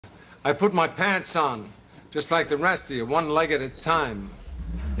I put my pants on, just like the rest of you, one leg at a time.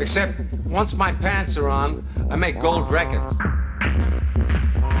 Except, once my pants are on, I make gold records.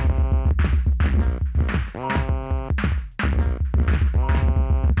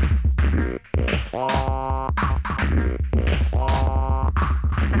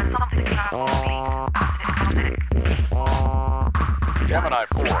 Gemini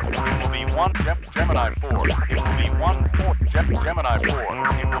 4, it will be one, Gemini 4, it will be 1/4, Gemini 4,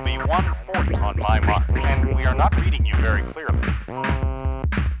 it will be 1/4 on my mark, and we are not reading you very clearly.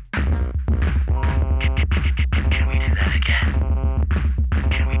 Can we do that again?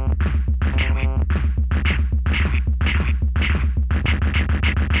 Can we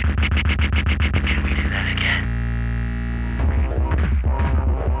do that again?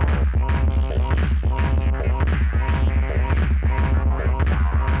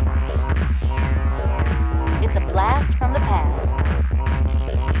 It's a blast from the past.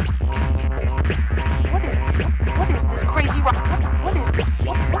 What is this crazy rock? What is this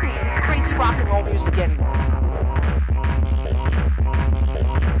crazy rock and roll music anyway?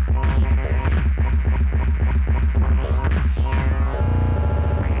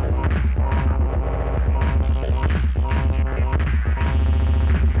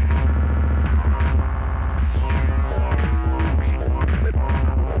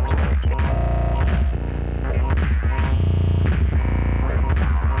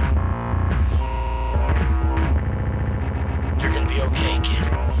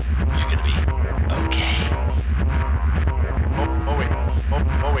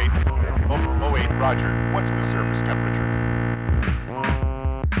 Roger, what's the surface temperature?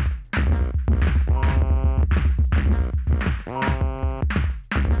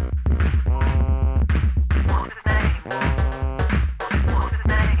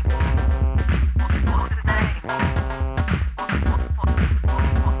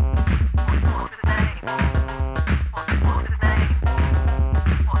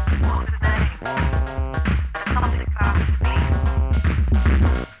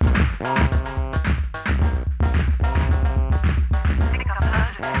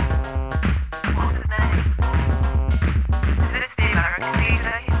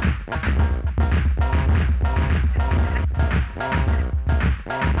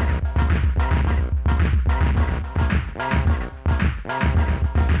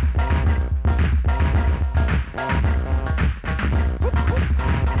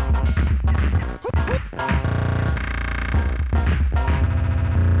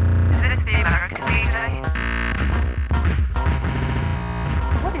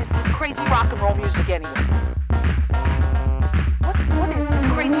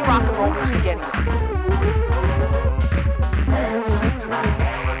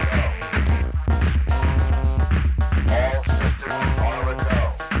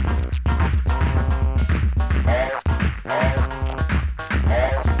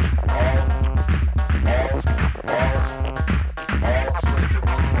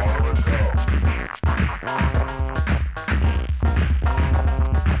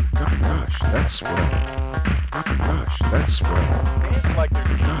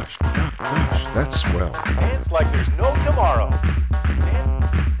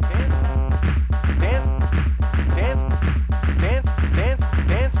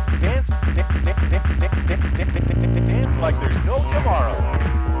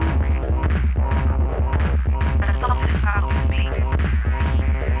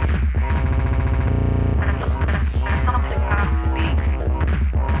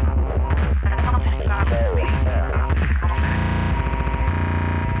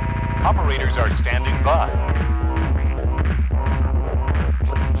 Operators are standing by.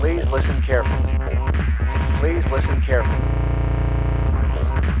 Please listen carefully. Please listen carefully.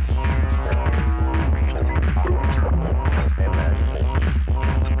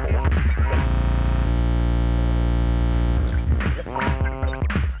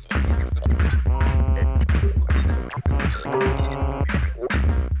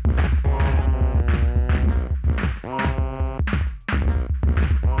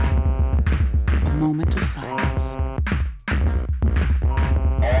 Moment of silence.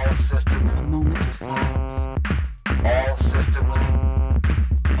 All systems. A moment of silence. All systems.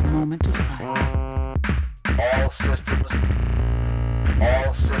 A moment of silence. All systems.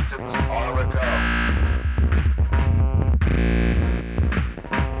 All systems are a go.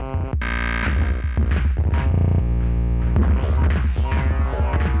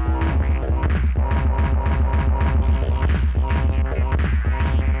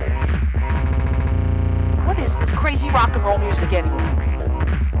 Rock and roll music anyway.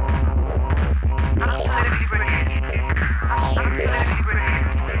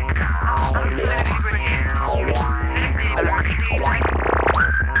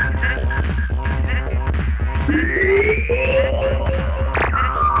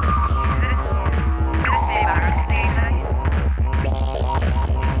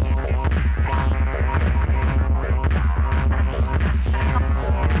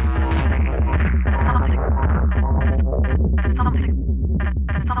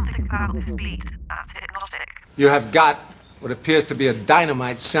 found this beat as hypnotic. You have got what appears to be a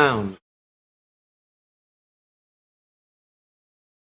dynamite sound.